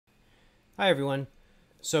Hi everyone.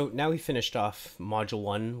 So now we finished off Module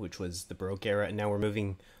 1, which was the Baroque era, and now we're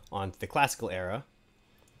moving on to the Classical era.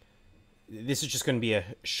 This is just going to be a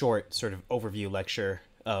short sort of overview lecture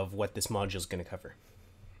of what this module is going to cover.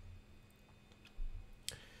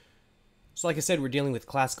 So like I said, we're dealing with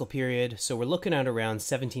Classical period, so we're looking at around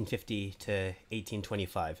 1750 to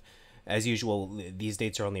 1825. As usual, these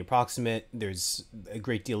dates are only approximate. There's a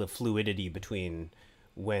great deal of fluidity between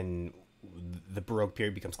when the Baroque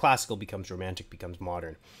period becomes classical, becomes romantic, becomes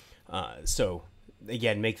modern. So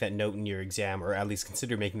again, make that note in your exam, or at least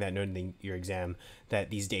consider making that note in your exam,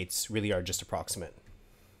 that these dates really are just approximate.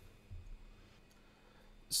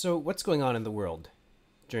 So what's going on in the world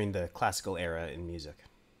during the classical era in music?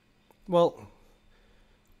 Well,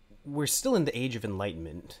 we're still in the Age of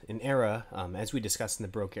Enlightenment, an era, as we discussed in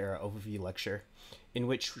the Baroque era overview lecture, in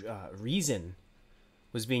which reason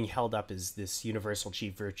was being held up as this universal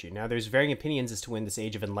chief virtue. Now, there's varying opinions as to when this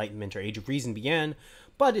Age of Enlightenment or Age of Reason began,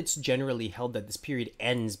 but it's generally held that this period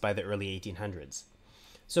ends by the early 1800s.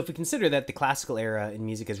 So if we consider that the classical era in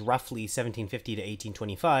music is roughly 1750 to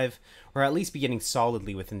 1825, we're at least beginning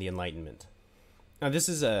solidly within the Enlightenment. Now, this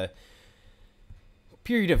is a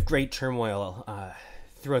period of great turmoil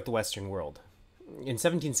throughout the Western world. In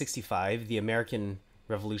 1765, the American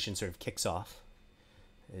Revolution sort of kicks off.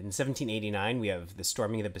 In 1789, we have the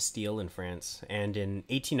storming of the Bastille in France, and in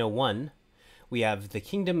 1801, we have the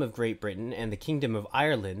Kingdom of Great Britain and the Kingdom of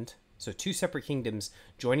Ireland, so two separate kingdoms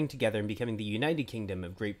joining together and becoming the United Kingdom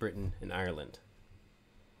of Great Britain and Ireland.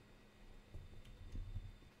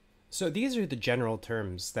 So these are the general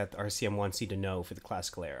terms that the RCM wants you to know for the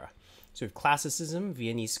classical era. So we have classicism,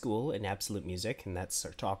 Viennese school, and absolute music, and that's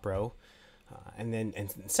our top row. And then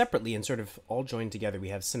separately and sort of all joined together, we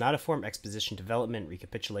have sonata form, exposition, development,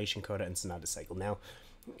 recapitulation, coda, and sonata cycle. Now,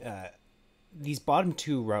 these bottom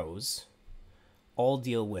two rows all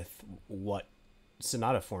deal with what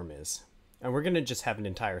sonata form is. And we're going to just have an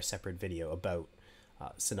entire separate video about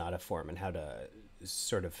sonata form and how to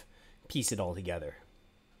sort of piece it all together.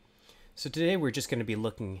 So today we're just going to be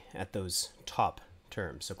looking at those top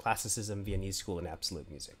terms. So classicism, Viennese school, and absolute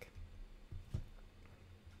music.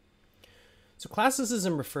 So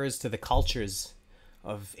classicism refers to the cultures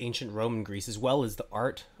of ancient Roman Greece, as well as the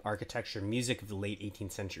art, architecture, music of the late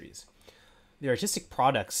 18th centuries. The artistic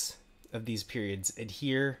products of these periods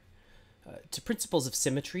adhere to principles of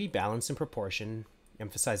symmetry, balance, and proportion,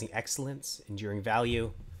 emphasizing excellence, enduring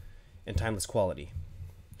value, and timeless quality.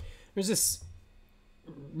 There's this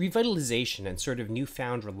revitalization and sort of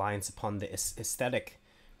newfound reliance upon the aesthetic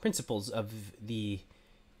principles of the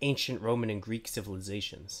ancient Roman and Greek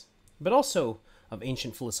civilizations, but also of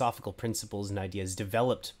ancient philosophical principles and ideas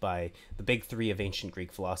developed by the big three of ancient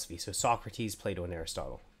Greek philosophy, so Socrates, Plato, and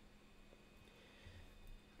Aristotle.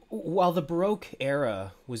 While the Baroque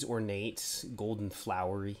era was ornate, golden,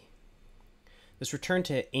 flowery, this return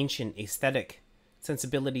to ancient aesthetic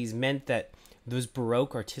sensibilities meant that those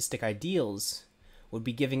Baroque artistic ideals would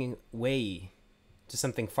be giving way to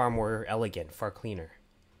something far more elegant, far cleaner.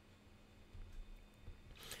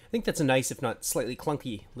 I think that's a nice, if not slightly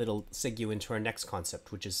clunky, little segue into our next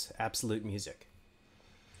concept, which is absolute music.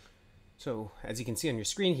 So, as you can see on your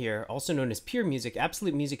screen here, also known as pure music,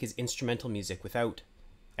 absolute music is instrumental music without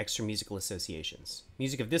extra musical associations.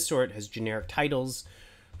 Music of this sort has generic titles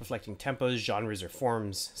reflecting tempos, genres, or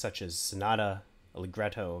forms such as sonata,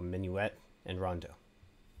 allegretto, minuet, and rondo.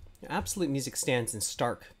 Now, absolute music stands in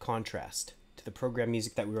stark contrast to the program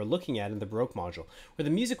music that we were looking at in the Baroque module, where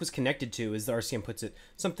the music was connected to, as the RCM puts it,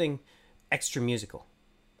 something extra musical.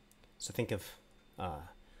 So think of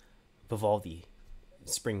Vivaldi,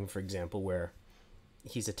 Spring, for example, where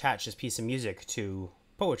he's attached this piece of music to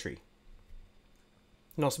poetry.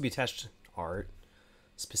 It can also be attached to art,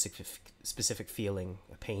 specific feeling,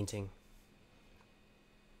 a painting.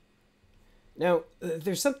 Now,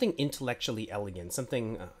 there's something intellectually elegant,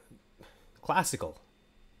 something classical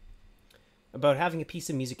about having a piece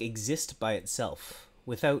of music exist by itself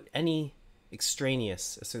without any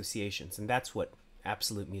extraneous associations, and that's what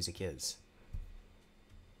absolute music is.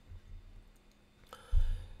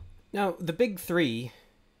 Now, the big three,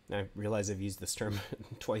 I realize I've used this term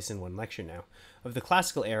twice in one lecture now, of the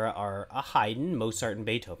classical era are Haydn, Mozart, and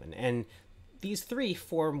Beethoven, and these three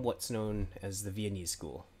form what's known as the Viennese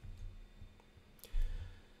school.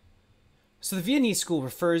 So the Viennese school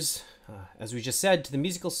refers, as we just said, to the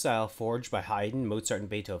musical style forged by Haydn, Mozart, and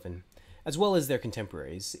Beethoven, as well as their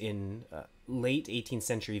contemporaries in late 18th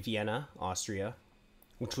century Vienna, Austria,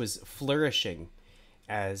 which was flourishing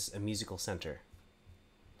as a musical center.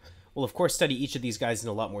 We'll of course study each of these guys in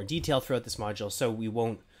a lot more detail throughout this module, so we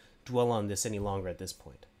won't dwell on this any longer at this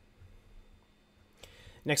point.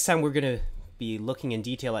 Next time we're going to be looking in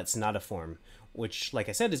detail at sonata form, which, like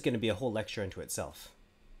I said, is going to be a whole lecture unto itself.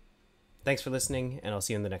 Thanks for listening, and I'll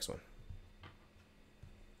see you in the next one.